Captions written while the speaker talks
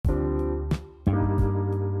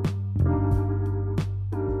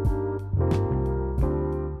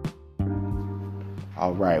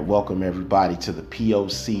All right, welcome everybody to the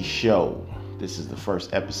POC show. This is the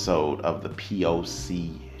first episode of the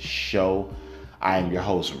POC show. I am your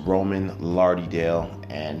host, Roman Lardydale,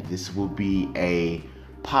 and this will be a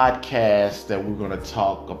podcast that we're going to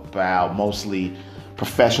talk about mostly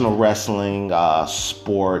professional wrestling,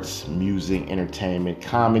 sports, music, entertainment,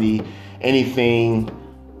 comedy, anything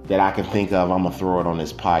that I can think of, I'm going to throw it on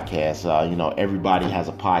this podcast. Everybody has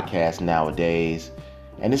a podcast nowadays.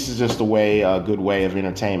 And this is just a good way of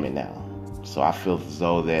entertainment now. So I feel as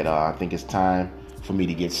though that I think it's time for me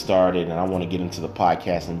to get started, and I want to get into the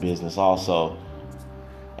podcasting business also.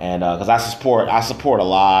 And because I support a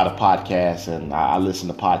lot of podcasts, and I listen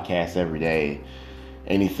to podcasts every day,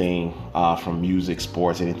 anything from music,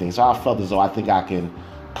 sports, anything. So I felt as though I think I can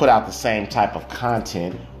put out the same type of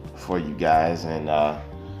content for you guys, and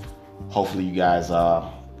hopefully you guys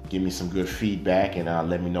give me some good feedback and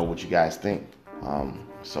let me know what you guys think.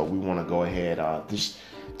 So we want to go ahead.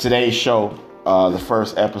 Today's show, the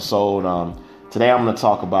first episode. Today I'm going to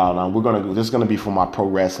talk about. This is going to be for my pro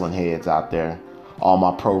wrestling heads out there, all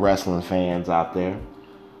my pro wrestling fans out there.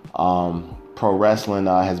 Pro wrestling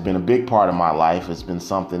has been a big part of my life. It's been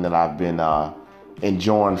something that I've been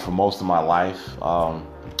enjoying for most of my life,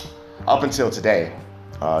 up until today.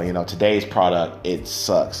 Today's product, it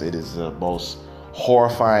sucks. It is the most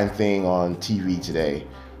horrifying thing on TV today.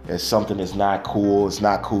 It's something that's not cool. It's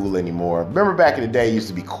not cool anymore. Remember back in the day, it used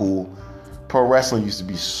to be cool. Pro wrestling used to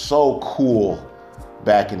be so cool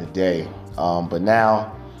back in the day. But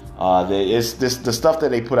now, the stuff that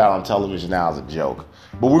they put out on television now is a joke.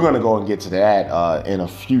 But we're going to go and get to that in a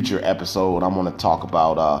future episode. I'm going to talk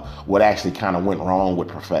about what actually kind of went wrong with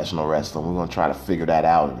professional wrestling. We're going to try to figure that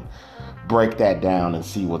out and break that down and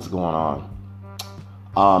see what's going on.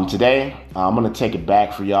 Today, I'm going to take it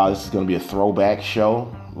back for y'all. This is going to be a throwback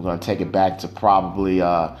show. We're going to take it back to probably,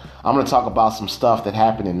 I'm going to talk about some stuff that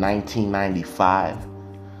happened in 1995,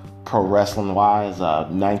 pro wrestling wise.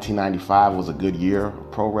 1995 was a good year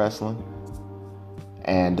of pro wrestling.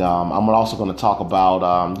 And I'm also going to talk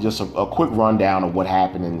about just a quick rundown of what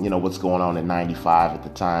happened and, what's going on in 95 at the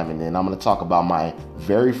time. And then I'm going to talk about my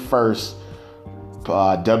very first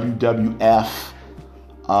WWF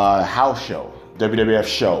house show, WWF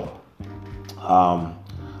show.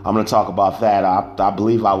 I'm going to talk about that. I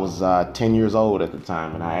believe I was 10 years old at the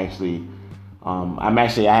time, and I had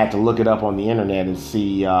to look it up on the internet and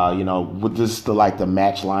see, what this the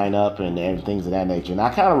match lineup and things of that nature. And I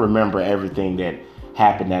kind of remember everything that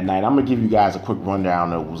happened that night. I'm going to give you guys a quick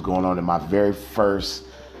rundown of what was going on in my very first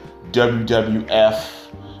WWF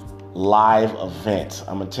live event.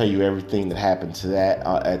 I'm going to tell you everything that happened to that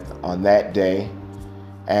on that day.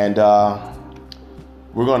 And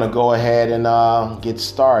we're going to go ahead and get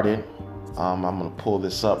started. I'm going to pull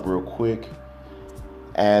this up real quick.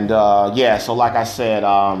 And so like I said,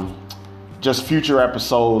 just future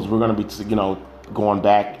episodes, we're going to be, going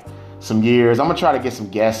back some years. I'm going to try to get some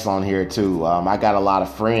guests on here too. I got a lot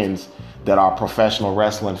of friends that are professional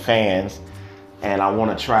wrestling fans, and I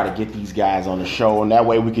want to try to get these guys on the show. And that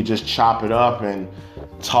way we could just chop it up and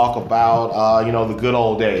talk about, the good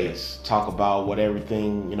old days. Talk about what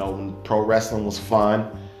everything, when pro wrestling was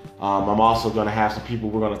fun. I'm also going to have some people.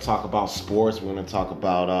 We're going to talk about sports. We're going to talk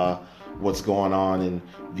about what's going on in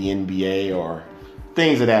the NBA or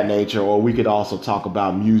things of that nature. Or we could also talk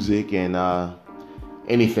about music and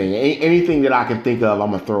anything that I can think of. I'm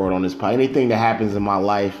going to throw it on this pod. Anything that happens in my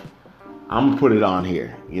life, I'm going to put it on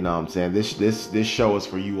here. You know what I'm saying? This show is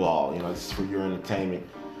for you all. This is for your entertainment.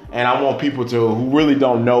 And I want people who really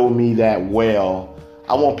don't know me that well,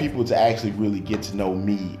 I want people to actually really get to know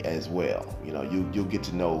me as well. You'll get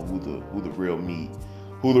to know who the real me,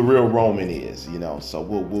 who the real Roman is. So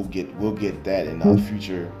we'll get that in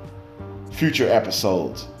future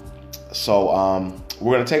episodes. So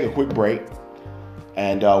we're gonna take a quick break,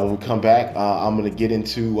 and when we come back, I'm gonna get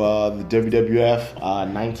into the WWF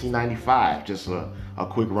 1995. Just a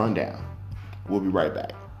quick rundown. We'll be right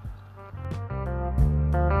back.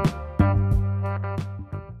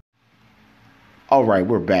 All right,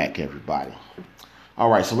 we're back, everybody. All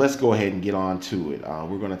right, so let's go ahead and get on to it.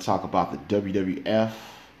 We're going to talk about the WWF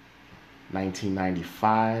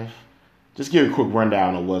 1995. Just give a quick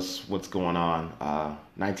rundown of what's going on.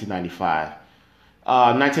 1995.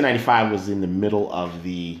 1995 was in the middle of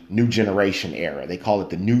the New Generation era. They call it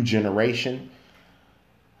the New Generation.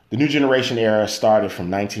 The New Generation era started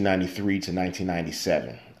from 1993 to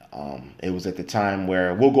 1997. It was at the time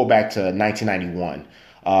where we'll go back to 1991.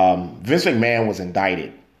 Vince McMahon was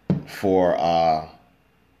indicted for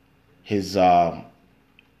his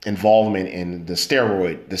involvement in the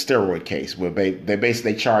steroid case, where they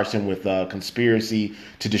basically charged him with conspiracy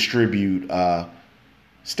to distribute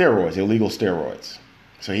steroids, illegal steroids.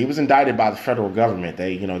 So he was indicted by the federal government.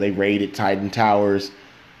 They raided Titan Towers.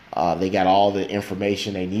 They got all the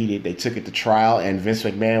information they needed. They took it to trial, and Vince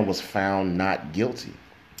McMahon was found not guilty.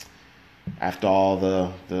 After all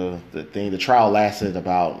the trial lasted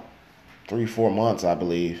about 3-4 months, I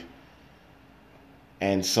believe.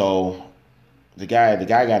 And so the guy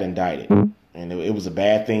got indicted, and it was a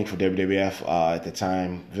bad thing for WWF at the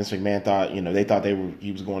time. Vince McMahon thought, they thought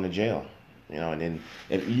he was going to jail, And then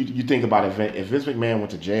if you think about it, if Vince McMahon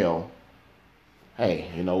went to jail, hey,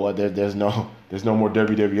 you know what? There's no more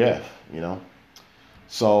WWF,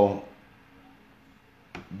 So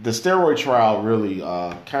the steroid trial really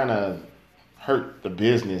kind of hurt the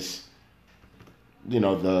business.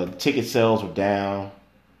 The ticket sales were down.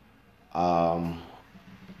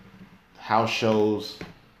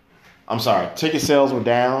 Ticket sales were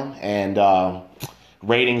down, and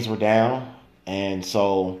ratings were down, and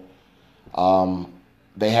so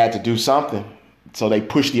they had to do something. So they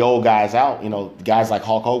pushed the old guys out, guys like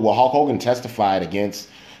Hulk Hogan. Well, Hulk Hogan testified against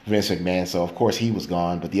Vince McMahon, so of course he was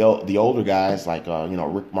gone. But the older guys like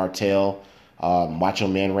Rick Martel, Macho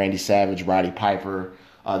Man Randy Savage, Roddy Piper,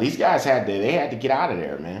 these guys had to get out of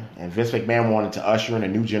there, man. And Vince McMahon wanted to usher in a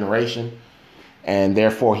new generation, and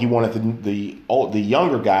therefore he wanted the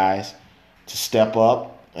younger guys to step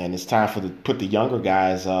up. And it's time put the younger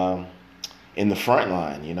guys in the front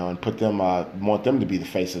line, and put them want them to be the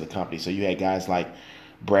face of the company. So you had guys like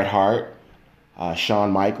Bret Hart,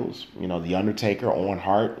 Shawn Michaels, The Undertaker, Owen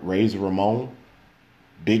Hart, Razor Ramon,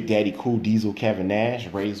 Big Daddy Cool Diesel Kevin Nash,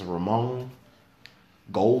 Razor Ramon,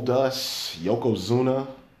 Goldust, Yokozuna,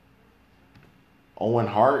 Owen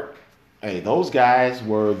Hart. Hey, those guys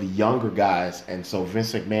were the younger guys, and so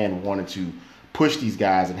Vince McMahon wanted to push these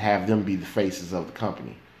guys and have them be the faces of the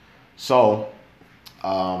company. So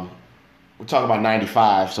we're talking about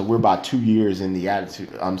 95, so we're about 2 years in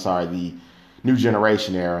the New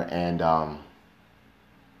Generation era, and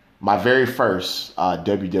my very first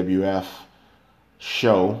WWF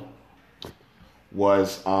show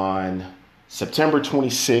was on September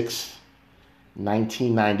 26,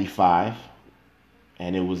 1995,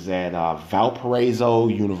 and it was at Valparaiso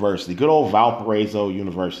University, good old Valparaiso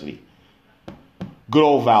University. Good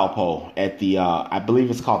old Valpo at the, I believe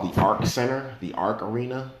it's called the Arc Center, the Arc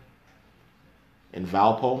Arena in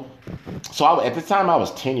Valpo. So at the time I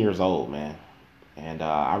was 10 years old, man. And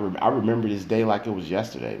I remember this day like it was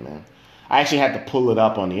yesterday, man. I actually had to pull it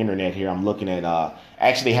up on the internet here. I'm looking at,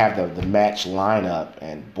 actually have the match lineup.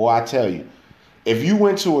 And boy, I tell you, if you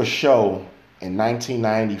went to a show in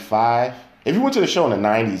 1995, if you went to a show in the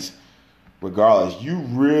 90s, regardless, you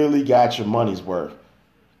really got your money's worth.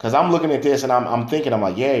 Because I'm looking at this and I'm thinking, I'm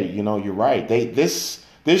like, yeah, you're right. This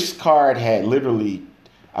card had literally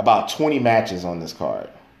about 20 matches on this card.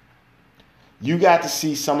 You got to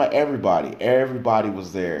see some of everybody. Everybody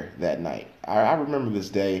was there that night. I remember this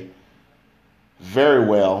day very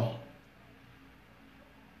well.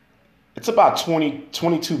 It's about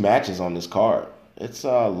 22 matches on this card. It's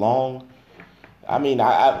long. I mean,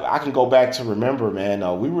 I can go back to remember,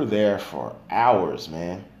 man. We were there for hours,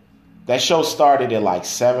 man. That show started at like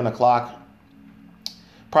 7 o'clock.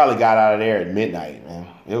 Probably got out of there at midnight, man.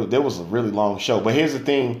 There was a really long show. But here's the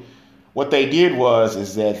thing. What they did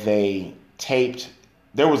is that they taped.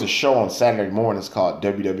 There was a show on Saturday mornings called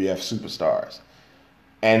WWF Superstars.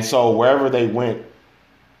 And so wherever they went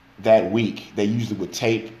that week, they usually would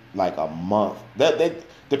tape like a month.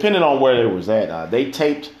 Depending on where it was at, they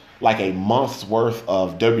taped like a month's worth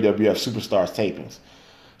of WWF Superstars tapings.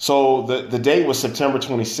 So the date was September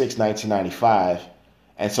 26, 1995.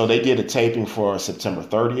 And so they did a taping for September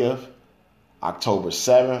 30th, October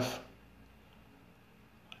 7th,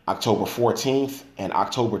 October 14th, and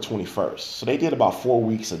October 21st. So they did about 4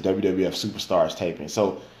 weeks of WWF Superstars taping.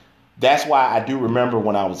 So that's why I do remember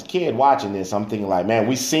when I was a kid watching this, I'm thinking like, man,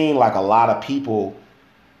 we seen like a lot of people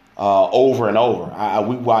over and over.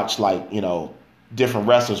 We watched like, different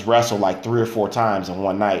wrestlers wrestle like 3 or 4 times in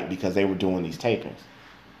one night because they were doing these tapings.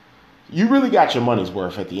 You really got your money's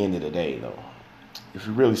worth at the end of the day, though, if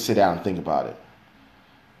you really sit down and think about it.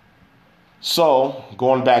 So,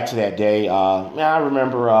 going back to that day, I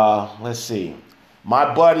remember, let's see,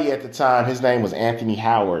 my buddy at the time, his name was Anthony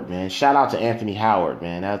Howard, man. Shout out to Anthony Howard,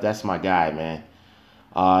 man. That's my guy, man.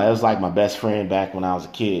 It was like my best friend back when I was a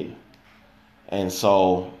kid. And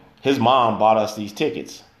so, his mom bought us these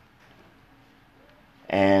tickets.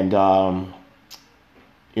 And,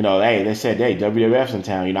 hey, they said, hey, WWF's in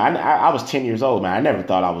town. I was 10 years old, man. I never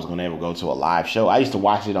thought I was going to ever go to a live show. I used to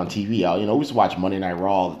watch it on TV. We used to watch Monday Night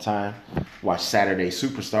Raw all the time. Watch Saturday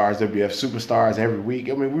Superstars, WWF Superstars every week.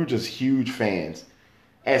 I mean, we were just huge fans.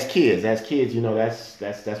 As kids, that's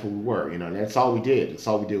what we were. That's all we did. That's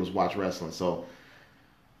all we did was watch wrestling. So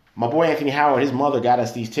my boy Anthony Howard, his mother got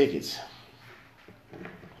us these tickets.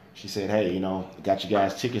 She said, "Hey, got you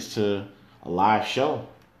guys tickets to a live show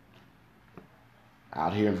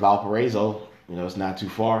out here in Valparaiso. It's not too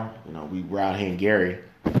far. We were out here in Gary,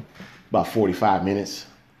 about 45 minutes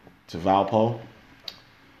to Valpo."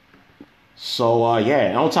 So yeah,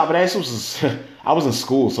 and on top of that, this was I was in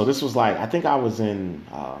school, so this was like I think I was in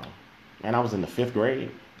I was in the 5th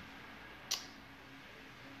grade.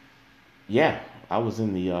 Yeah, I was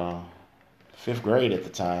in the 5th grade at the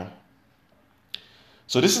time.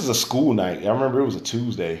 So this is a school night. I remember it was a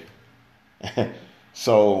Tuesday.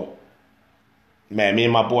 So, man, me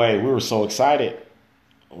and my boy, we were so excited.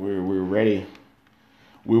 We were ready.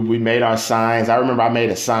 We made our signs. I remember I made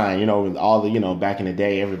a sign. All the back in the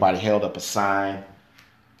day, everybody held up a sign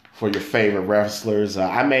for your favorite wrestlers.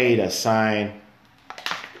 I made a sign.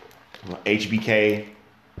 HBK,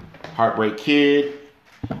 Heartbreak Kid.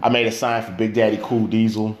 I made a sign for Big Daddy Cool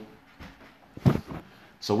Diesel.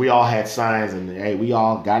 So we all had signs, and hey, we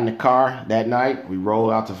all got in the car that night. We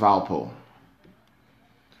rolled out to Valpo,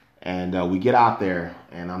 and we get out there,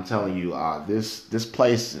 and I'm telling you, this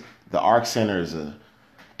place, the Arc Center, is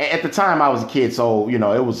at the time I was a kid, so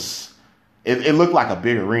it looked like a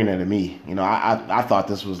big arena to me. I thought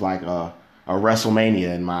this was like a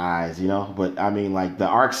WrestleMania in my eyes, but I mean, like, the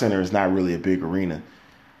Arc Center is not really a big arena.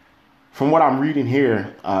 From what I'm reading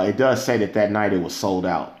here, it does say that night it was sold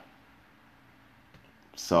out.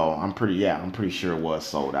 So I'm pretty sure it was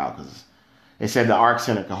sold out, because they said the Arc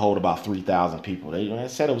Center could hold about 3,000 people. They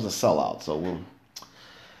said it was a sellout. So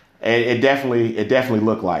it definitely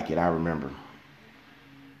looked like it. I remember.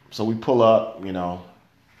 So we pull up,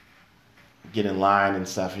 get in line and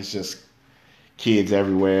stuff. It's just kids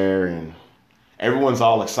everywhere, and everyone's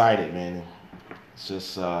all excited, man. It's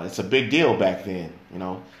just it's a big deal back then.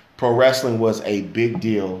 Pro wrestling was a big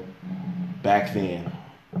deal back then.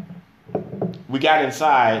 We got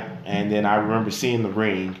inside, and then I remember seeing the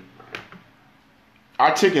ring.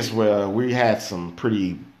 Our tickets we had some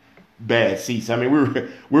pretty bad seats. I mean,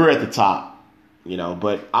 we were at the top,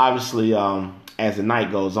 but obviously, as the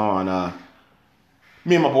night goes on,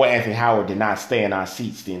 me and my boy Anthony Howard did not stay in our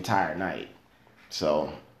seats the entire night.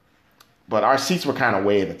 So, but our seats were kind of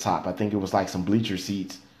way at the top. I think it was like some bleacher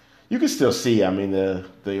seats. You could still see. I mean, the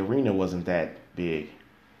arena wasn't that big.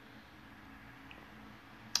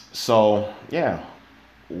 So yeah,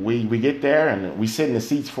 we get there, and we sit in the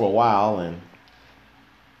seats for a while, and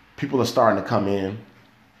people are starting to come in.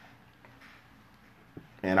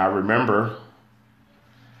 And I remember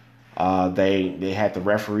they had the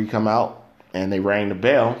referee come out, and they rang the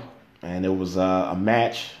bell, and it was a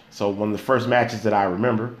match. So one of the first matches that I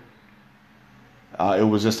remember, it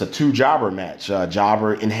was just a 2-jobber match,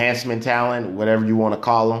 jobber enhancement talent, whatever you want to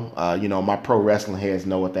call them. My pro wrestling heads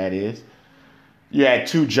know what that is. You had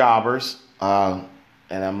 2 jobbers, and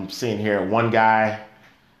I'm seeing here one guy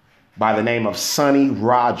by the name of Sonny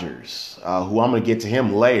Rogers, who I'm going to get to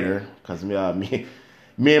him later, because me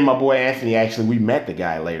and my boy Anthony, actually, we met the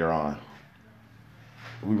guy later on.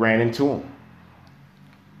 We ran into him.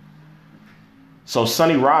 So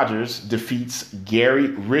Sonny Rogers defeats Gary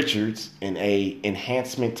Richards in a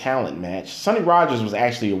enhancement talent match. Sonny Rogers was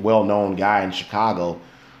actually a well-known guy in Chicago,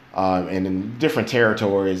 and in different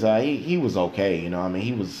territories. He was okay,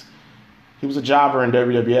 he was a jobber in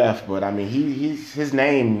WWF, but I mean, his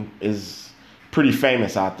name is pretty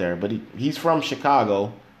famous out there. But he's from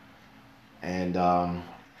Chicago, and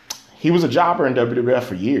he was a jobber in WWF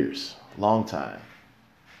for years, long time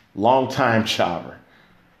jobber.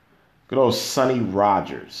 Good old Sonny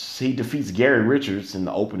Rogers. He defeats Gary Richards in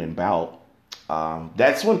the opening bout.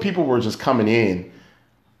 That's when people were just coming in.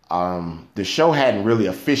 The show hadn't really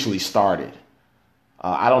officially started.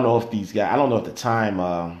 I don't know if at the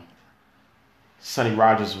time Sonny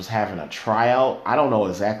Rogers was having a tryout. I don't know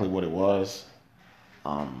exactly what it was.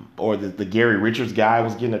 Or the Gary Richards guy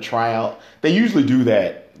was getting a tryout. They usually do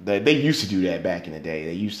that. They used to do that back in the day.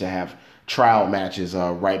 They used to have tryout matches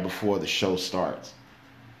right before the show starts.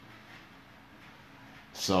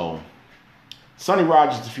 So Sonny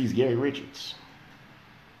Rogers defeats Gary Richards.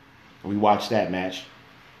 We watched that match.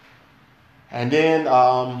 And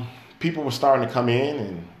then people were starting to come in,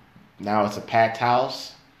 and now it's a packed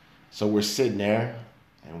house. So we're sitting there,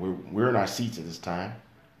 and we're in our seats at this time,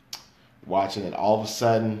 watching it. All of a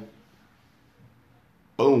sudden,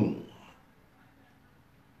 boom.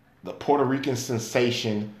 The Puerto Rican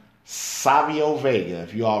sensation, Savio Vega.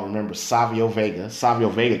 If you all remember Savio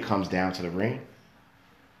Vega comes down to the ring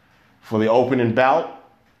for the opening bout.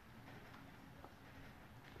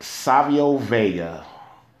 Savio Vega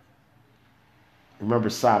remember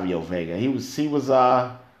Savio Vega. He was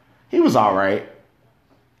all right,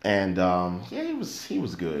 and yeah, he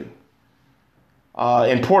was good.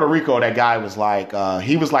 In Puerto Rico, that guy was like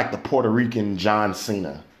he was like the Puerto Rican John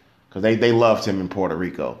Cena, because they loved him in Puerto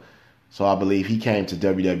Rico. So I believe he came to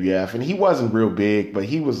WWF, and he wasn't real big, but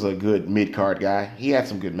he was a good mid-card guy. He had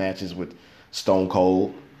some good matches with Stone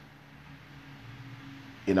Cold.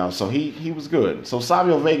 So he was good. So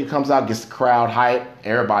Savio Vega comes out, gets the crowd hype.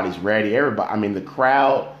 Everybody's ready. The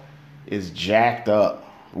crowd is jacked up.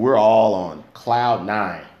 We're all on cloud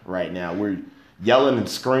nine right now. We're yelling and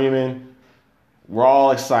screaming. We're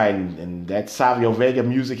all excited. And that Savio Vega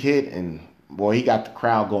music hit, and boy, he got the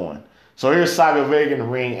crowd going. So here's Savio Vega in the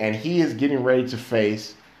ring, and he is getting ready to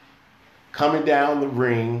face. Coming down the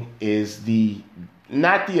ring is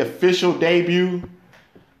not the official debut,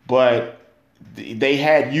 but they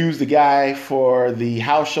had used the guy for the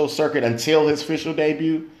house show circuit until his official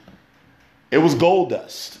debut. It was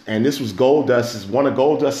Goldust, and this was one of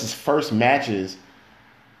Goldust's first matches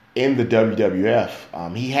in the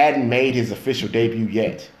WWF. He hadn't made his official debut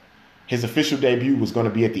yet. His official debut was going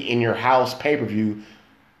to be at the In Your House pay-per-view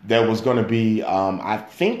that was going to be, I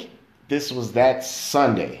think this was that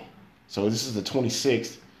Sunday. So this is the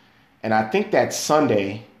 26th, and I think that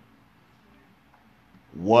Sunday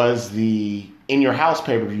was the In Your House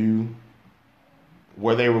pay-per-view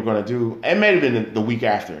where they were going to do, it may have been the week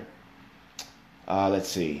after. Let's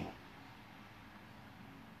see.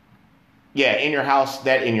 Yeah, In Your House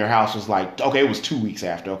was like, okay, it was 2 weeks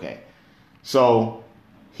after, okay. So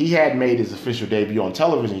he hadn't made his official debut on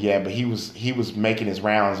television yet, but he was making his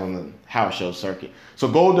rounds on the house show circuit. So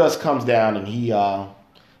Goldust comes down and he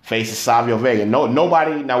faces Savio Vega.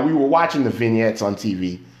 Nobody, now we were watching the vignettes on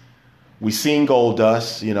TV. We seen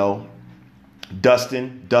Goldust,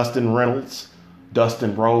 Dustin Reynolds,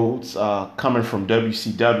 Dustin Rhodes, coming from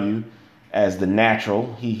WCW as the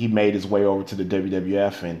Natural. He made his way over to the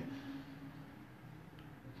WWF, and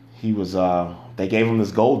he was they gave him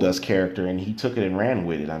this Goldust character, and he took it and ran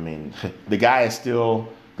with it. I mean, the guy's still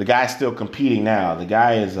competing now. The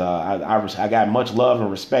guy is I got much love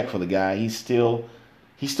and respect for the guy. He's still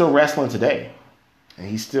wrestling today, and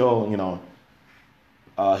he's still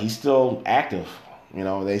he's still active.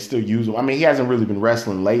 They still use him. I mean, he hasn't really been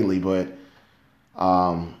wrestling lately, but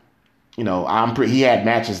he had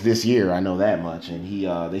matches this year. I know that much,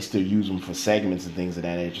 and they still use him for segments and things of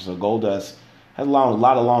that nature. So Goldust has a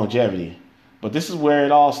lot of longevity, but this is where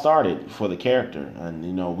it all started for the character.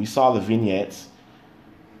 And we saw the vignettes,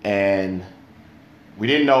 and we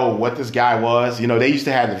didn't know what this guy was. They used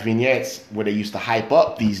to have the vignettes where they used to hype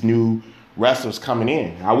up these new wrestlers coming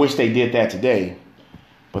in. I wish they did that today,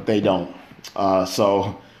 but they don't.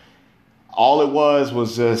 So all it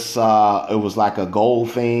was just it was like a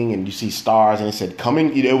gold thing, and you see stars, and it said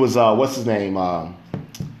coming. It was what's his name?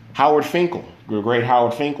 Howard Finkel, the great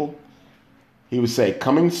Howard Finkel. He would say,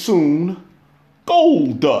 "Coming soon,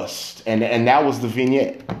 Goldust," and that was the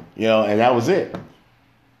vignette, and that was it.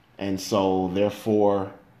 And so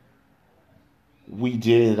therefore, we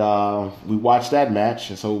watched that match,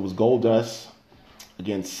 and so it was Goldust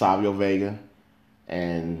against Savio Vega,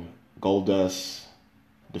 and Goldust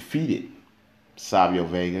defeated Savio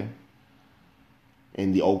Vega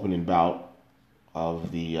in the opening bout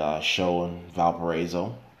of the show in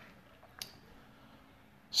Valparaiso.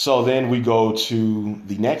 So then we go to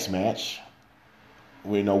the next match.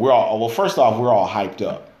 First off, we're all hyped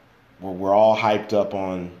up. We're all hyped up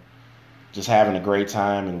on just having a great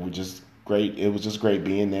time, and we're just great. It was just great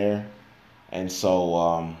being there. And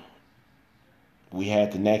so we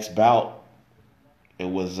had the next bout. It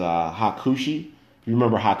was Hakushi. If you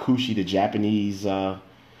remember Hakushi, the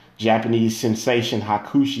Japanese sensation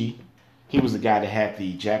Hakushi, he was the guy that had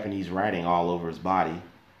the Japanese writing all over his body.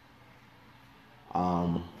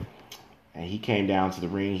 And he came down to the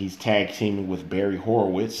ring. He's tag teaming with Barry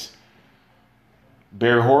Horowitz.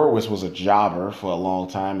 Barry Horowitz was a jobber for a long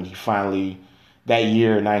time, and he finally, that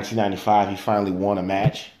year, 1995, he finally won a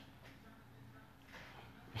match.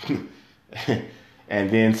 And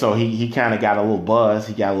then so he kind of got a little buzz.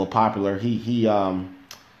 He got a little popular. He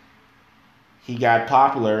got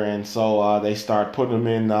popular, and so they start putting him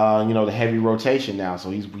in the heavy rotation now. So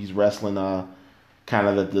he's wrestling kind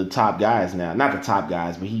of the top guys now. Not the top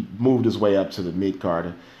guys, but he moved his way up to the mid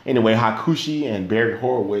card. Anyway, Hakushi and Barry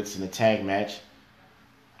Horowitz in a tag match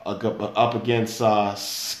up against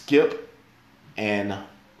Skip and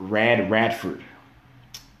Rad Radford.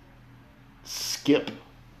 Skip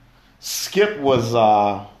was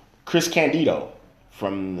Chris Candido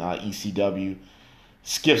from ECW.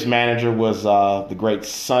 Skip's manager was the great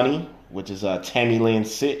Sonny, which is Tammy Lynn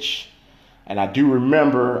Sitch. And I do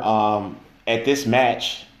remember at this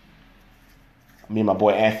match, me and my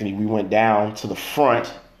boy Anthony, we went down to the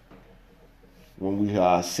front when we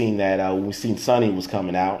seen Sonny was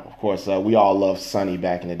coming out. Of course, we all loved Sonny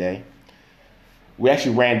back in the day. We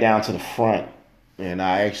actually ran down to the front, and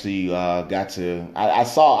I actually got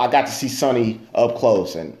to see Sonny up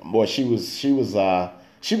close, and boy, she was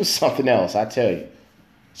something else, I tell you.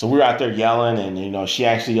 So we were out there yelling, and she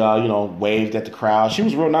actually waved at the crowd. She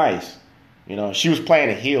was real nice. She was playing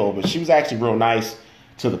a heel, but she was actually real nice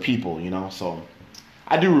to the people. So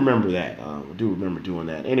I do remember that. I do remember doing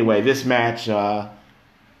that. Anyway, this match, I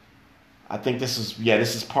think this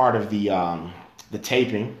is part of the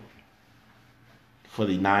taping for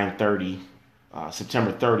the 9/30,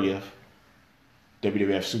 September 30th,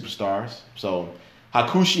 WWF Superstars. So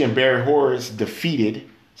Hakushi and Barry Horowitz defeated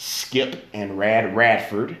Skip and Rad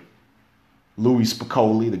Radford, Louis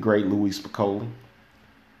Spicoli, the great Louis Spicoli,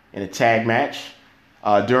 in a tag match.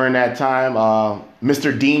 During that time,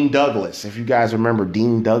 Mr. Dean Douglas, if you guys remember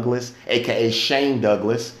Dean Douglas, aka Shane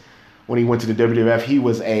Douglas, when he went to the WWF,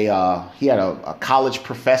 he had a college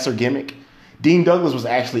professor gimmick. Dean Douglas was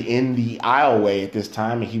actually in the aisleway at this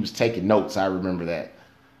time, and he was taking notes. I remember that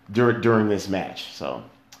during this match. So,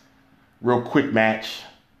 real quick match.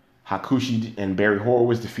 Hakushi and Barry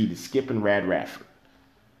Horowitz defeated Skip and Rad Radford.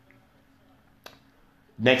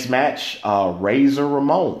 Next match, Razor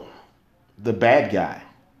Ramon, the bad guy.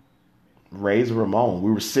 Razor Ramon.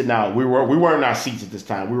 We were sitting out. We weren't in our seats at this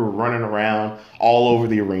time. We were running around all over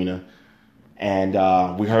the arena. And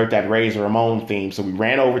we heard that Razor Ramon theme, so we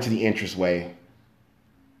ran over to the entranceway,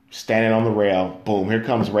 standing on the rail. Boom, here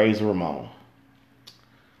comes Razor Ramon.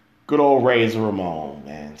 Good old Razor Ramon,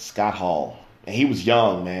 man. Scott Hall. And he was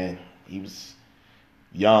young, man. He was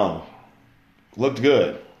young. Looked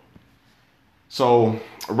good. So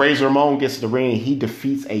Razor Ramon gets to the ring, and he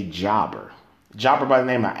defeats a jobber. Jobber by the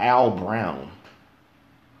name of Al Brown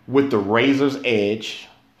with the Razor's Edge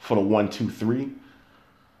for the 1, 2, 3.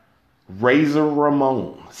 Razor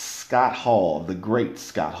Ramon, Scott Hall, the great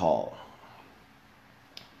Scott Hall.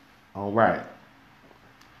 All right.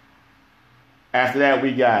 After that,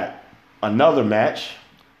 we got another match.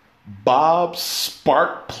 Bob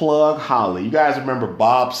Sparkplug Holly. You guys remember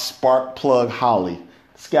Bob Sparkplug Holly?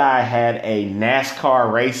 This guy had a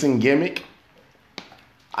NASCAR racing gimmick.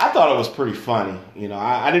 I thought it was pretty funny.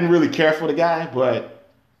 I didn't really care for the guy, but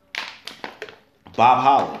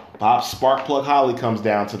Bob Sparkplug Holly comes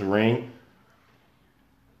down to the ring.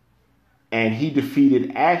 And he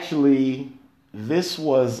defeated, actually, this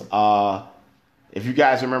was, if you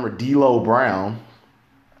guys remember D'Lo Brown,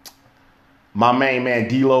 my main man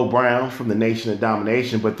D'Lo Brown from the Nation of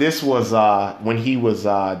Domination. But this was when he was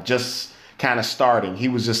just kind of starting. He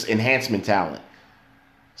was just enhancement talent.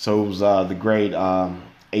 So it was the great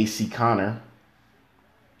A.C. Connor.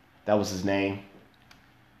 That was his name.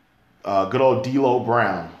 Good old D'Lo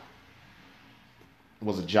Brown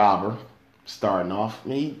was a jobber starting off.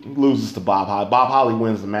 He loses to Bob Holly. Bob Holly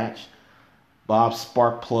wins the match. Bob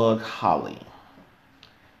Sparkplug Holly.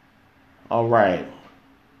 All right.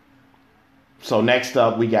 So next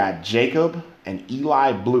up, we got Jacob and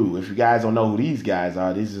Eli Blue. If you guys don't know who these guys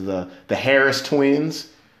are, these are the Harris twins.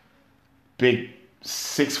 Big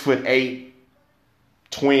 6'8"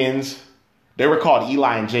 twins. They were called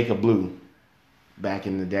Eli and Jacob Blue back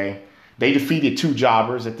in the day. They defeated two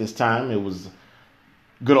jobbers at this time. It was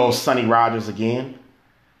good old Sonny Rogers again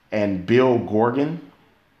and Bill Gorgon.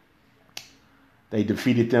 They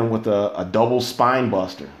defeated them with a double spine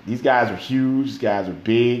buster. These guys are huge. These guys are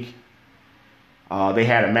big. They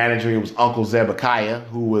had a manager. It was Uncle Zebekiah,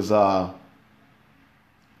 who was that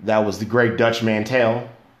was the great Dutch Mantell.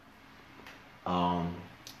 That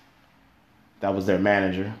was their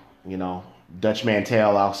manager. Dutch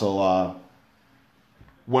Mantell also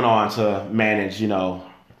went on to manage,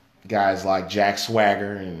 guys like Jack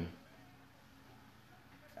Swagger and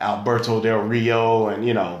Alberto Del Rio,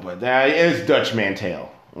 and but that is Dutch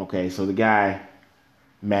Mantell. Okay, so the guy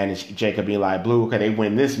managed Jacob Eli Blue. Okay, they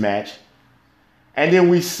win this match. And then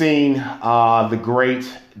we've seen the great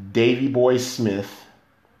Davey Boy Smith,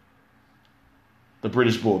 the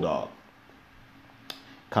British Bulldog,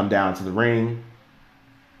 come down to the ring.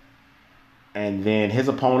 And then his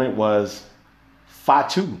opponent was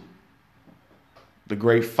Fatu, the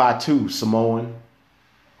great Fatu Samoan,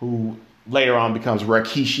 who later on becomes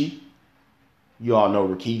Rikishi. You all know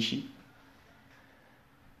Rikishi.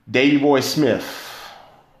 Davey Boy Smith,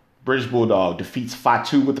 British Bulldog, defeats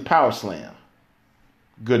Fatu with the power slam.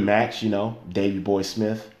 Good match, Davey Boy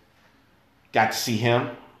Smith. Got to see him.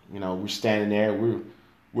 We're standing there.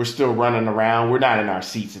 We're still running around. We're not in our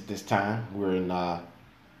seats at this time. We're in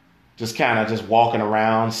just kind of just walking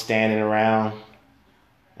around, standing around.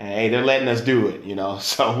 And hey, they're letting us do it, you know.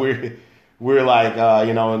 So we're like,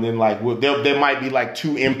 you know, and then like there might be like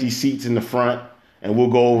 2 empty seats in the front, and we'll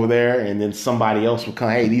go over there, and then somebody else will come.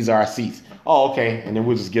 Hey, these are our seats. Oh, okay, and then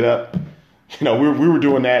we'll just get up. You know, we were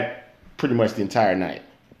doing that pretty much the entire night.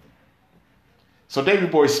 So Davey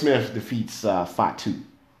Boy Smith defeats Fatu,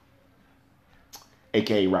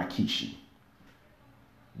 aka Rikishi.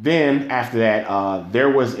 Then after that, there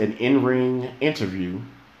was an in-ring interview.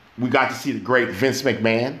 We got to see the great Vince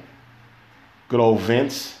McMahon. Good old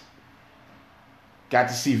Vince. Got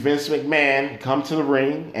to see Vince McMahon come to the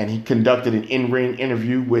ring, and he conducted an in-ring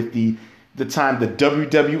interview with the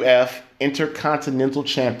WWF Intercontinental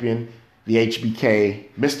Champion, the HBK,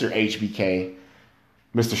 Mr. HBK,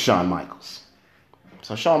 Mr. Shawn Michaels.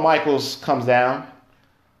 So Shawn Michaels comes down.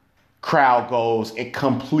 Crowd goes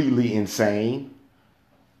completely insane.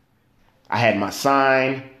 I had my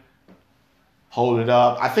sign. Hold it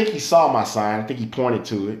up. I think he saw my sign. I think he pointed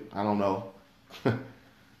to it. I don't know.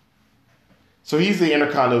 So he's the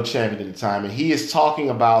Intercontinental Champion at the time, and he is talking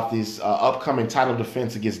about this upcoming title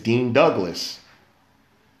defense against Dean Douglas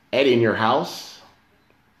at In Your House,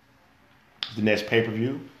 the next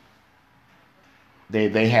pay-per-view.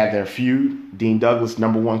 They had their feud. Dean Douglas,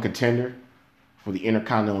 #1 contender for the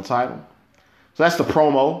Intercontinental title. So that's the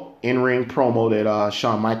promo, in-ring promo that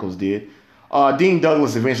Shawn Michaels did. Dean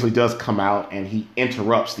Douglas eventually does come out, and he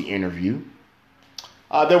interrupts the interview.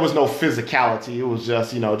 There was no physicality. It was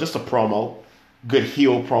just, just a promo. Good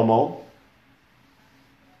heel promo.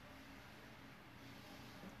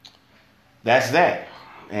 That's that.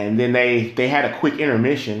 And then they had a quick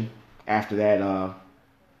intermission after that.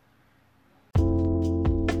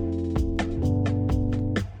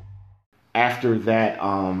 After that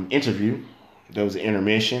interview, there was an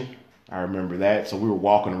intermission. I remember that. So we were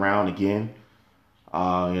walking around again.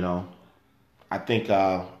 I think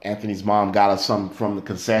Anthony's mom got us something from the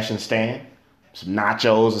concession stand, some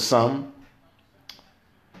nachos or something.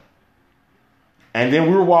 And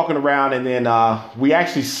then we were walking around, and then we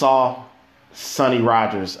actually saw Sonny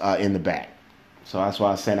Rogers in the back. So that's why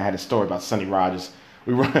I was saying I had a story about Sonny Rogers.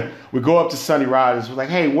 We go up to Sonny Rogers. We're like,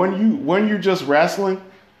 hey, weren't you just wrestling?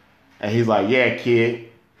 And he's like, yeah, kid,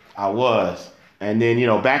 I was. And then,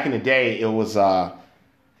 back in the day, it was, there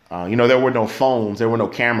were no phones. There were no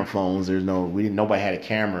camera phones. Nobody had a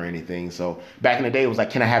camera or anything. So back in the day, it was like,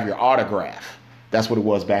 can I have your autograph? That's what it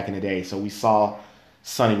was back in the day. So we saw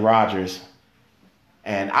Sonny Rogers.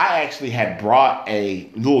 And I actually had brought a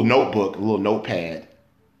little notebook, a little notepad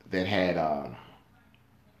that had, I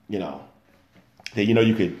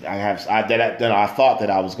thought that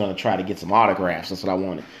I was going to try to get some autographs. That's what I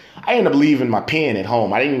wanted. I ended up leaving my pen at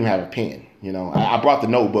home. I didn't even have a pen. I brought the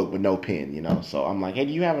notebook with no pen, so I'm like, hey,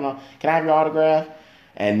 can I have your autograph?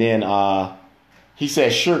 And then he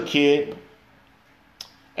said, sure, kid.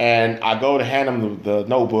 And I go to hand him the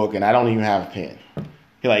notebook, and I don't even have a pen.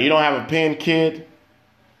 He's like, you don't have a pen, kid?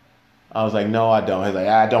 I was like, no, I don't. He's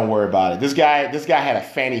like, don't worry about it. This guy had a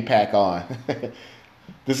fanny pack on.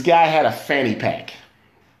 This guy had a fanny pack.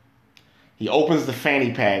 He opens the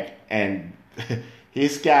fanny pack, and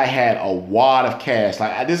this guy had a wad of cash.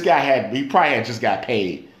 Like he probably had just got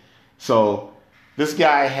paid. So this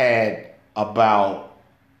guy had about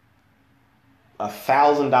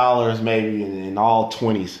 $1,000 maybe in all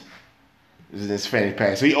 20s. This is his fanny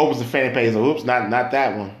pack. So he opens the fanny pack. He's like, oops, not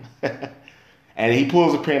that one. And he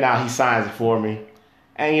pulls a pen out. He signs it for me.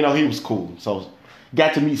 And, he was cool. So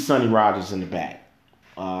got to meet Sonny Rogers in the back.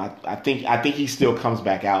 I think he still comes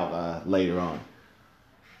back out later on.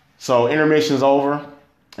 So intermission's over,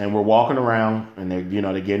 and we're walking around, and they're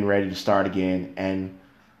getting ready to start again. And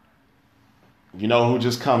who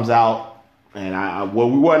just comes out? And we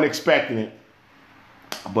wasn't expecting it,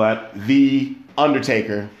 but the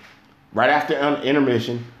Undertaker, right after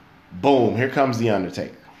intermission, boom, here comes the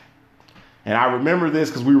Undertaker. And I remember this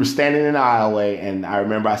because we were standing in the aisleway, and I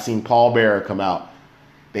remember I seen Paul Bearer come out.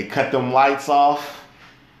 They cut them lights off,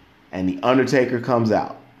 and the Undertaker comes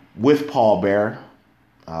out with Paul Bearer.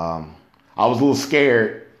 I was a little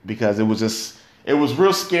scared because it was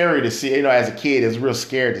real scary to see. As a kid, it was real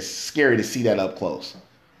scary to see that up close.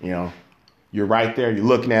 You're right there, you're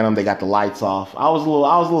looking at them. They got the lights off. I was a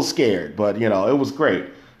little scared, but it was great.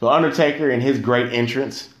 So Undertaker in his great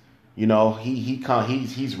entrance,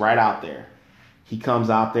 he's right out there. He comes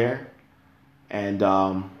out there, and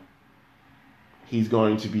he's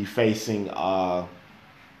going to be facing a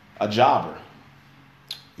jobber.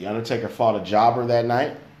 The Undertaker fought a jobber that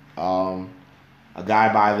night. A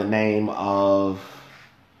guy by the name of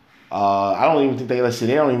I don't even think they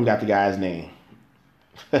don't even got the guy's name.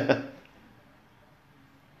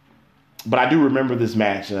 But I do remember this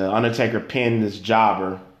match. Undertaker pinned this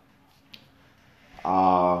jobber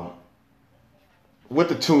with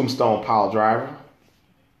the tombstone pile driver.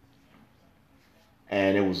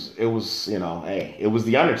 And it was hey, it was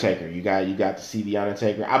the Undertaker. You got to see the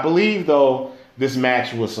Undertaker. I believe though this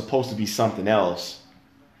match was supposed to be something else.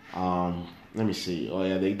 Let me see. Oh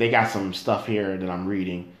yeah, they got some stuff here that I'm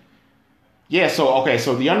reading. Yeah, so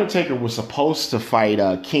the Undertaker was supposed to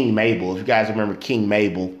fight King Mabel. If you guys remember King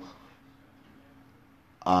Mabel.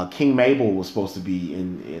 King Mabel was supposed to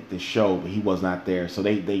be at this show, but he was not there. So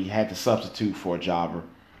they had to substitute for a jobber.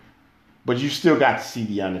 But you still got to see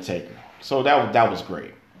the Undertaker. So that was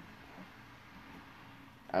great.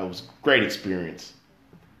 That was a great experience.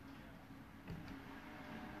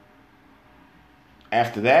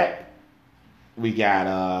 After that, we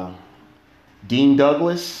got Dean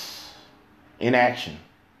Douglas in action.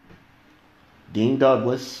 Dean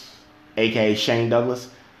Douglas, a.k.a. Shane Douglas,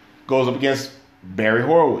 goes up against Barry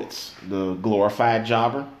Horowitz, the glorified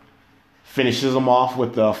jobber. Finishes him off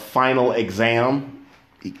with the final exam,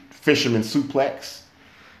 fisherman suplex.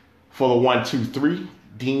 For the 1, 2, 3,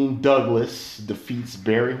 Dean Douglas defeats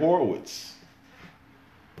Barry Horowitz.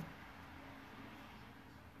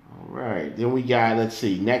 All right, then we got, let's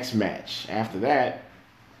see, next match. After that,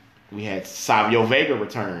 we had Savio Vega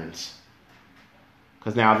returns.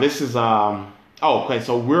 Because now this is, so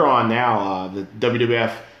we're on now the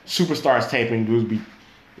WWF Superstars taping.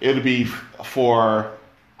 It'll be for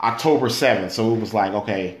October 7th. So it was like,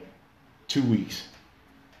 okay, 2 weeks.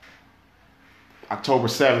 October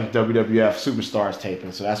 7th, WWF Superstars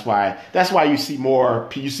taping. So that's why you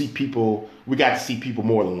see people, we got to see people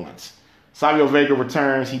more than once. Savio Vega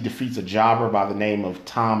returns. He defeats a jobber by the name of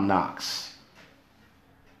Tom Knox.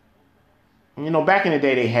 Back in the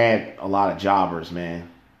day, they had a lot of jobbers, man.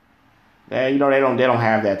 They don't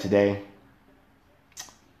have that today.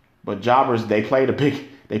 But jobbers, they played a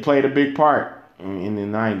big part in the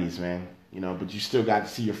 90s, man. But you still got to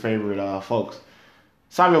see your favorite folks.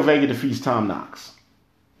 Savio Vega defeats Tom Knox.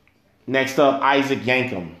 Next up, Isaac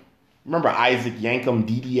Yankem. Remember Isaac Yankem,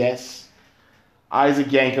 DDS? Isaac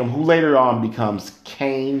Yankem, who later on becomes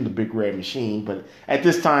Kane, the Big Red Machine. But at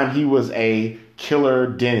this time, he was a killer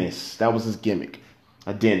dentist. That was his gimmick,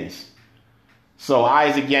 a dentist. So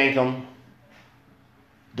Isaac Yankem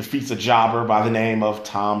defeats a jobber by the name of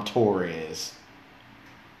Tom Torres.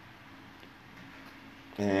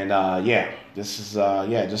 And this is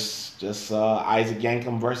just Isaac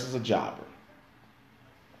Yankem versus a jobber.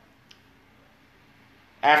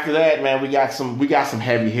 After that, man, we got some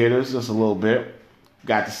heavy hitters, just a little bit.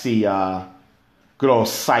 Got to see good old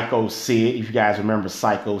Psycho Sid, if you guys remember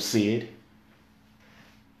Psycho Sid.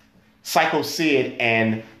 Psycho Sid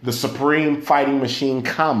and the Supreme Fighting Machine,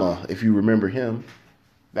 Kama, if you remember him.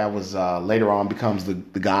 That was later on becomes the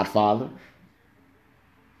Godfather.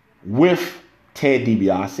 With Ted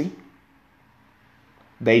DiBiase,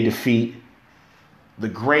 they defeat the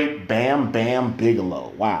great Bam Bam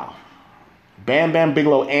Bigelow. Wow. Bam Bam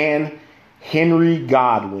Bigelow and Henry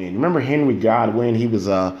Godwinn. Remember Henry Godwinn? He was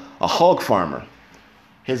a hog farmer.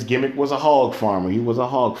 His gimmick was a hog farmer. He was a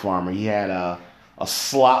hog farmer. He had a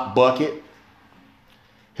slop bucket.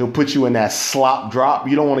 He'll put you in that slop drop.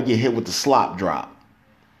 You don't want to get hit with the slop drop.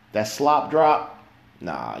 That slop drop,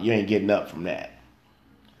 nah, you ain't getting up from that.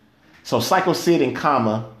 So Psycho Sid and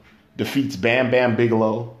Kama defeats Bam Bam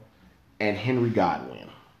Bigelow and Henry Godwinn.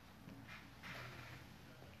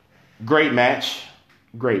 Great match.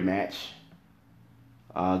 Great match.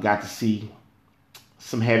 Got to see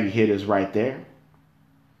some heavy hitters right there.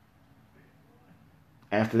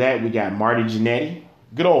 After that, we got Marty Jannetty.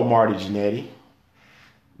 Good old Marty Jannetty.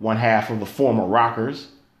 One half of the former Rockers.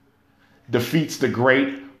 Defeats the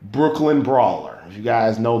great Brooklyn Brawler. If you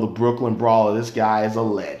guys know the Brooklyn Brawler, this guy is a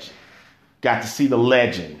legend. Got to see the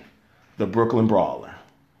legend, the Brooklyn Brawler.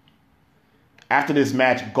 After this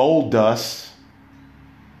match, Goldust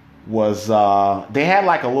was, they had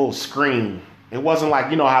like a little screen. It wasn't like,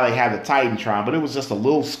 how they had the Titantron, but it was just a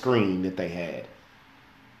little screen that they had.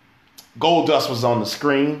 Goldust was on the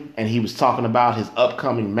screen, and he was talking about his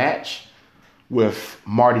upcoming match with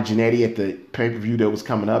Marty Jannetty at the pay-per-view that was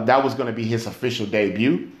coming up. That was going to be his official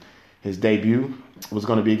debut. His debut was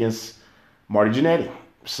going to be against Marty Jannetty.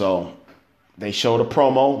 So they showed a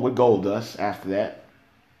promo with Goldust after that.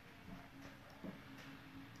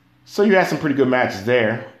 So you had some pretty good matches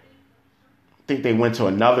there. I think they went to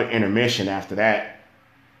another intermission after that.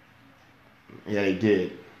 Yeah, they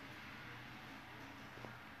did.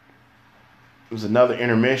 It was another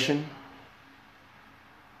intermission.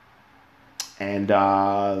 And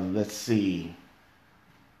let's see.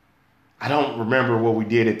 I don't remember what we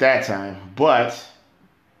did at that time, but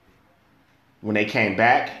When they came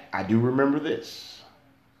back, I do remember this.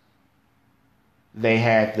 They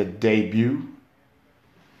had the debut.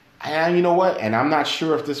 And you know what? And I'm not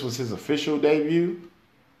sure if this was his official debut.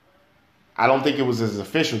 I don't think it was his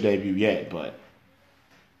official debut yet, but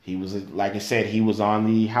he was, like I said, he was on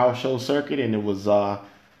the house show circuit, and it was the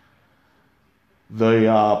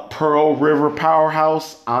Pearl River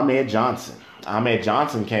powerhouse, Ahmed Johnson. Ahmed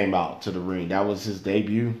Johnson came out to the ring. That was his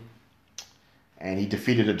debut. And he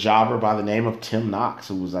defeated a jobber by the name of Tim Knox,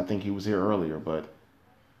 who was, I think he was here earlier, but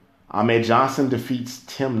Ahmed Johnson defeats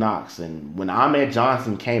Tim Knox. And when Ahmed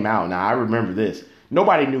Johnson came out, now I remember this,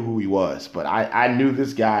 nobody knew who he was, but I knew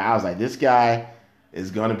this guy. I was like, this guy is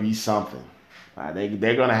going to be something.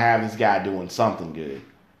 They're going to have this guy doing something good,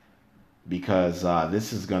 because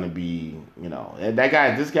this is going to be,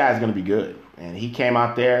 this guy is going to be good. And he came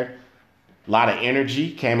out there, a lot of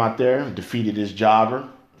energy, came out there, defeated his jobber,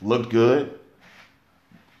 looked good.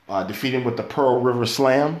 Defeated him with the Pearl River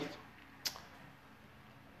Slam.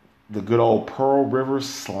 The good old Pearl River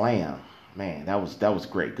Slam. Man, that was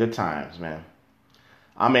great. Good times, man.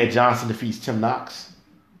 Ahmed Johnson defeats Tim Knox.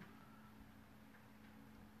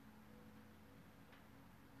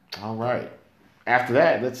 All right. After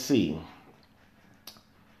that, let's see.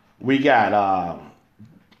 We got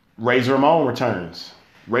Razor Ramon returns.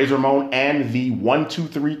 Razor Ramon and the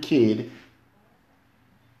 1-2-3 Kid.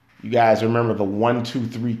 You guys remember the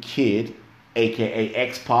 1-2-3 Kid, a.k.a.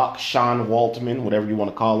 X-Pac, Sean Waltman, whatever you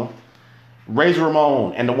want to call him. Razor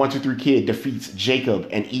Ramon and the 1-2-3 Kid defeats Jacob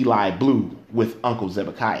and Eli Blue with Uncle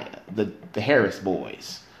Zebekiah, the Harris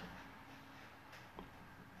boys.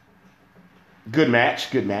 Good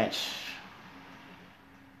match, good match.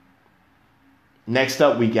 Next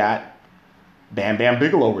up, we got Bam Bam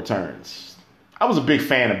Bigelow returns. I was a big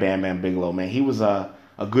fan of Bam Bam Bigelow, man. He was a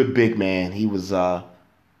good big man. He was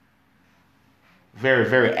very,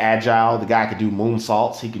 very agile. The guy could do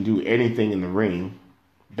moonsaults. He can do anything in the ring.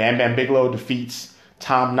 Bam Bam Bigelow defeats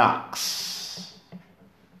Tom Knox.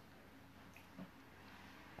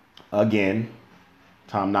 Again,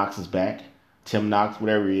 Tom Knox is back. Tim Knox,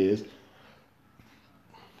 whatever he is.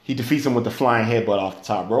 He defeats him with the flying headbutt off the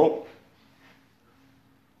top rope.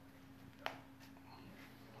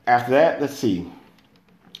 After that, let's see.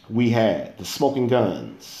 We had the Smoking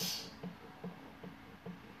Guns.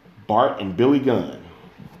 Bart and Billy Gunn.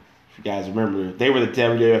 If you guys remember, they were the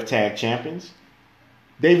WWF Tag Champions.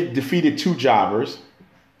 They defeated two jobbers.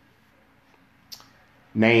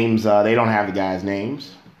 Names, they don't have the guys'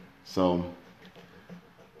 names. So,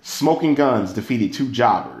 Smoking Guns defeated two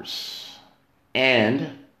jobbers.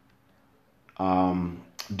 And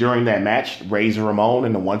during that match, Razor Ramon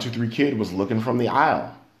and the 1-2-3 Kid was looking from the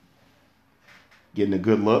aisle. Getting a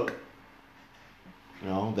good look. You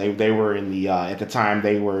know, they were in the at the time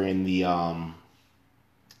they were in the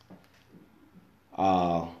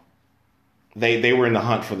they were in the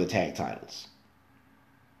hunt for the tag titles.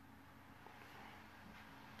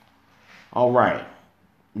 All right.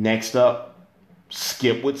 Next up,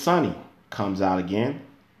 Skip with Sonny comes out again.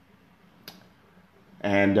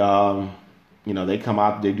 And they come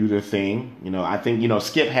out, they do their thing. I think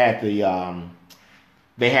Skip had the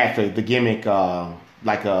they had the gimmick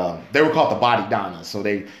they were called the Body Donnas. So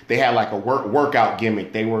they had like a workout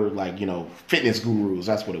gimmick. They were like, fitness gurus.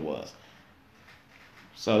 That's what it was.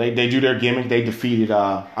 So they do their gimmick. They defeated,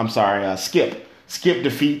 Skip. Skip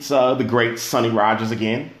defeats the great Sonny Rogers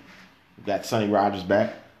again. Got Sonny Rogers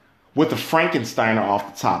back with the Frankensteiner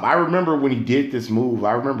off the top. I remember when he did this move.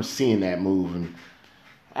 I remember seeing that move, and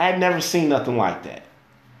I had never seen nothing like that.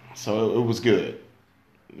 So it was good.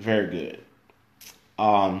 Very good.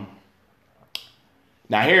 Now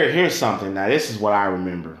here's something. Now this is what I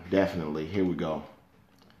remember. Definitely. Here we go.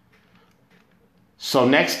 So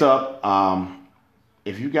next up,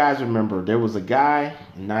 if you guys remember, there was a guy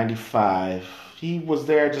in 95. He was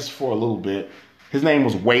there just for a little bit. His name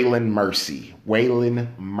was Waylon Mercy.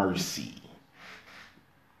 Waylon Mercy.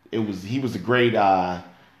 He was the great Dan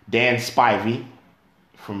Spivey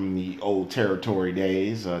from the old territory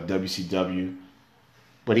days, WCW.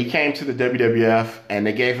 But he came to the WWF, and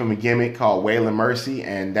they gave him a gimmick called Waylon Mercy,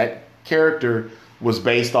 and that character was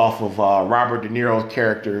based off of Robert De Niro's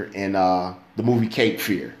character in the movie Cape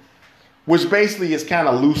Fear, which basically is kind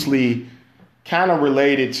of loosely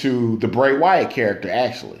related to the Bray Wyatt character,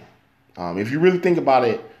 actually. If you really think about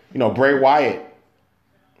it, Bray Wyatt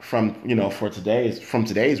from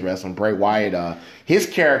today's wrestling, Bray Wyatt, his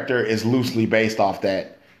character is loosely based off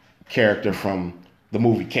that character from the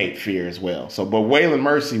movie Cape Fear as well. So, but Waylon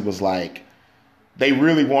Mercy was like, they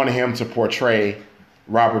really wanted him to portray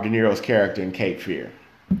Robert De Niro's character in Cape Fear.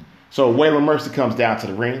 So Waylon Mercy comes down to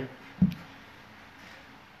the ring.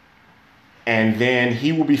 And then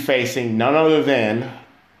he will be facing none other than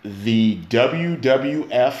the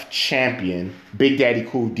WWF champion, Big Daddy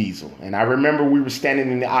Cool Diesel. And I remember we were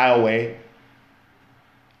standing in the aisleway,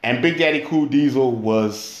 and Big Daddy Cool Diesel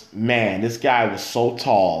was, man, this guy was so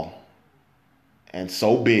tall and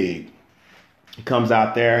so big. He comes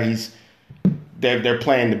out there, they're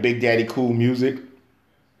playing the Big Daddy Cool music,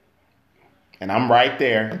 and I'm right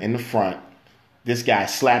there in the front. This guy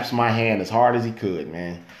slaps my hand as hard as he could,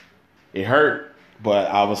 man. It hurt, but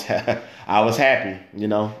I was happy, you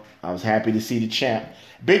know. I was happy to see the champ.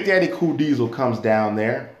 Big Daddy Cool Diesel comes down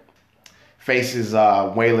there, faces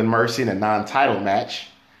Waylon Mercy in a non-title match.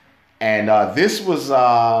 And this was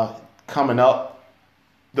coming up.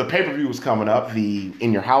 The pay-per-view was coming up, the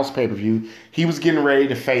In Your House pay-per-view. He was getting ready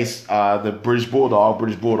to face the British Bulldog.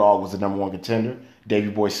 British Bulldog was the number one contender, Davey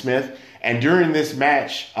Boy Smith. And during this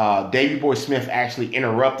match, Davey Boy Smith actually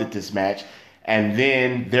interrupted this match. And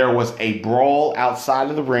then there was a brawl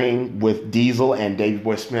outside of the ring with Diesel and Davey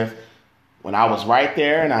Boy Smith. When I was right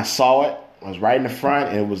there and I saw it, I was right in the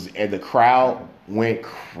front, and the crowd went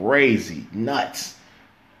crazy, nuts.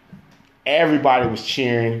 Everybody was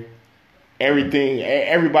cheering.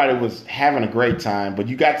 Everybody was having a great time. But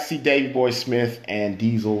you got to see Davey Boy Smith and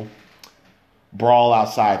Diesel brawl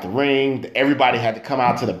outside the ring. Everybody had to come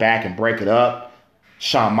out to the back and break it up.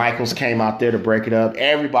 Shawn Michaels came out there to break it up.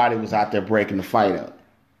 Everybody was out there breaking the fight up.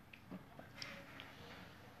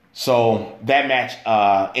 So that match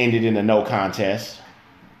ended in a no contest.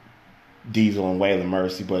 Diesel and Waylon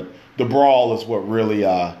Mercy. But the brawl is what really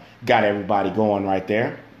got everybody going right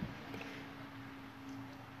there.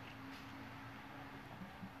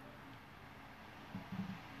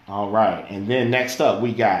 All right. And then next up,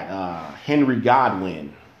 we got Henry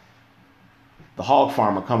Godwinn. The Hog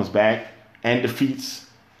Farmer comes back and defeats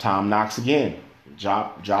Tom Knox again,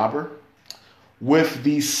 Jobber, with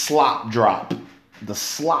the slop drop. The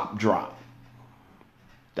slop drop.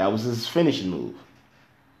 That was his finishing move.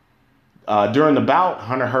 During the bout,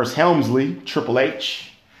 Hunter Hearst Helmsley, Triple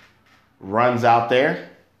H, runs out there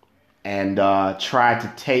and tried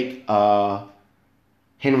to take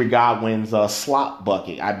Henry Godwinn's slop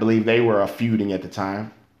bucket. I believe they were feuding at the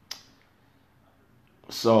time.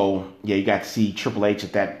 So, yeah, you got to see Triple H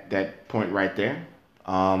at that point right there.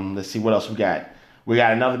 Let's see what else we got. We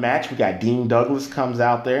got another match. We got Dean Douglas comes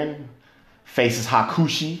out there and faces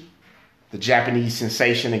Hakushi, the Japanese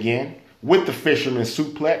sensation again, with the Fisherman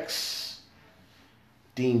Suplex.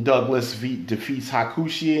 Dean Douglas defeats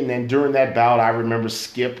Hakushi, and then during that bout, I remember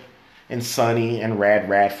Skip and Sonny and Rad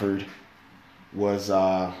Radford was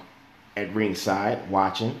at ringside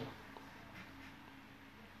watching.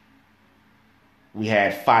 We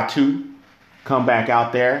had Fatu come back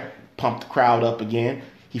out there, pump the crowd up again.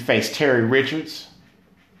 He faced Terry Richards,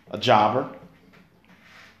 a jobber.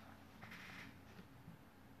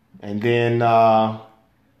 And then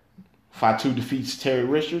Fatu defeats Terry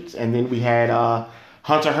Richards. And then we had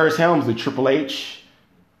Hunter Hearst Helmsley, Triple H,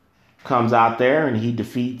 comes out there and he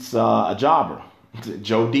defeats a jobber,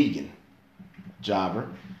 Joe Deegan, jobber.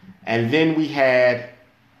 And then we had,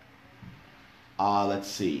 let's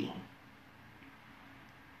see.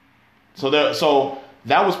 So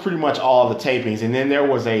that was pretty much all the tapings, and then there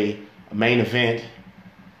was a main event.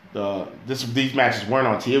 These matches weren't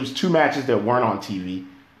on TV. It was two matches that weren't on TV.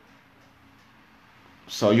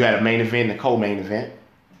 So you had a main event and a co-main event.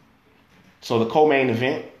 So the co-main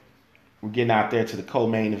event, we're getting out there to the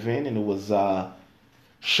co-main event, and it was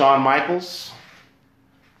Shawn Michaels,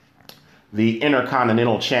 the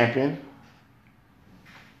Intercontinental Champion.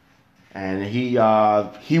 And he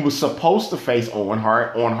was supposed to face Owen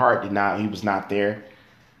Hart. Owen Hart did not. He was not there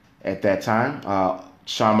at that time.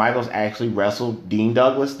 Shawn Michaels actually wrestled Dean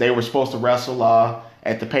Douglas. They were supposed to wrestle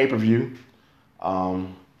at the pay-per-view.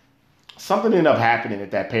 Something ended up happening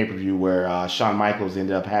at that pay-per-view where Shawn Michaels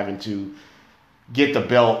ended up having to get the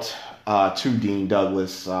belt to Dean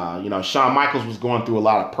Douglas. Shawn Michaels was going through a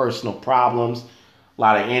lot of personal problems, a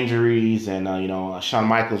lot of injuries, and Shawn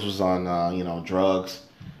Michaels was on drugs.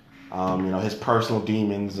 His personal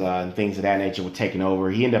demons and things of that nature were taking over.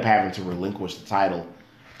 He ended up having to relinquish the title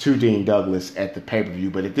to Dean Douglas at the pay-per-view.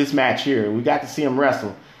 But at this match here, we got to see him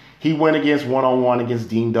wrestle. He went against one-on-one against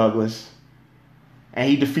Dean Douglas, and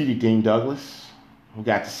he defeated Dean Douglas. We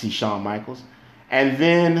got to see Shawn Michaels. And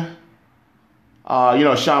then,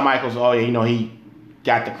 Shawn Michaels, he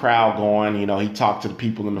got the crowd going. He talked to the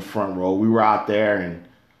people in the front row. We were out there and,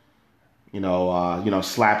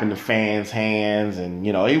 slapping the fans' hands, and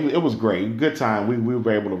it was great, good time. We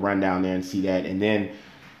were able to run down there and see that, and then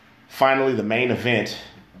finally the main event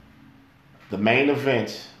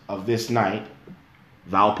of this night,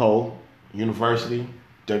 Valpo University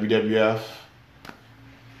WWF.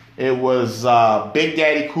 It was Big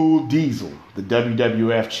Daddy Cool Diesel, the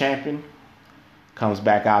WWF champion, comes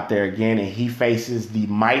back out there again, and he faces the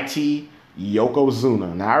mighty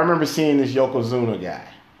Yokozuna. Now, I remember seeing this Yokozuna guy.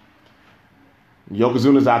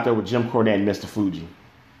 Yokozuna's out there with Jim Cornette and Mr. Fuji.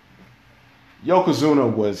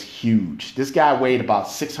 Yokozuna was huge. This guy weighed about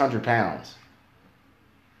 600 pounds.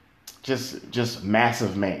 Just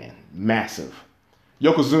massive man. Massive.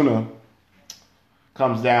 Yokozuna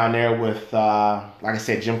comes down there with, like I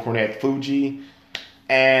said, Jim Cornette, Fuji.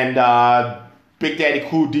 And Big Daddy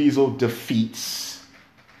Cool Diesel defeats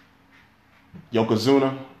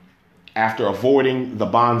Yokozuna after avoiding the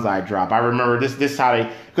bonsai drop. I remember this how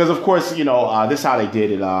they, because of course, you know, this how they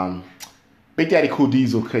did it. Big Daddy Cool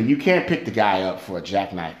Diesel, you can't pick the guy up for a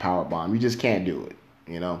jackknife powerbomb. You just can't do it,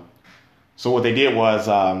 you know. So what they did was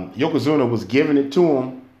Yokozuna was giving it to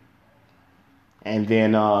him, and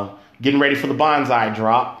then getting ready for the bonsai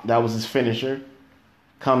drop. That was his finisher.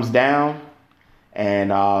 Comes down, and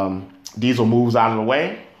Diesel moves out of the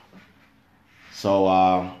way.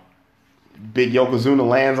 So Big Yokozuna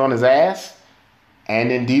lands on his ass,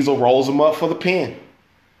 and then Diesel rolls him up for the pin.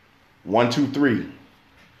 1, 2, 3.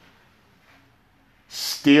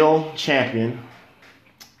 Still champion,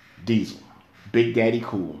 Diesel. Big Daddy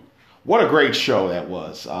Cool. What a great show that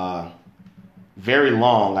was. Very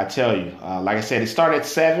long, I tell you. Like I said, it started at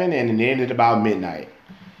 7 and it ended about midnight.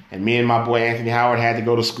 And me and my boy Anthony Howard had to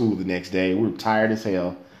go to school the next day. We were tired as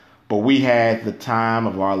hell. But we had the time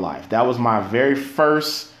of our life. That was my very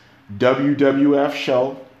first WWF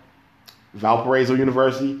show. Valparaiso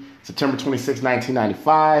University, September 26,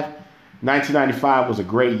 1995. 1995 was a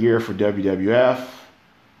great year for WWF.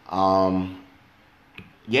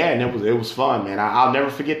 Yeah, and it was fun, man. I'll never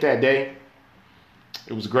forget that day.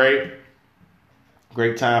 It was great.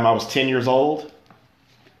 Great time. I was 10 years old.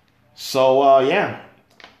 So, yeah.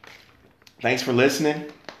 Thanks for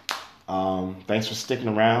listening. Thanks for sticking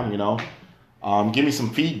around, you know. Give me some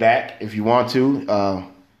feedback if you want to.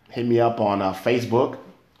 Hit me up on Facebook.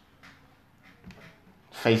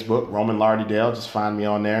 Facebook, Roman Lardydale. Just find me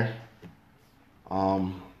on there.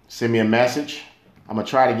 Send me a message. I'm going to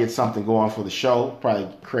try to get something going for the show. Probably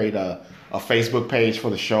create a Facebook page for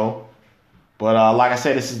the show. But like I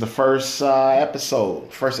said, this is the first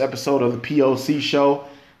episode. First episode of the POC show.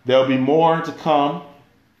 There'll be more to come.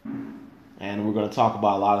 And we're going to talk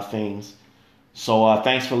about a lot of things. So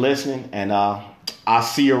thanks for listening. And I'll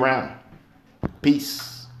see you around.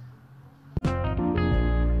 Peace.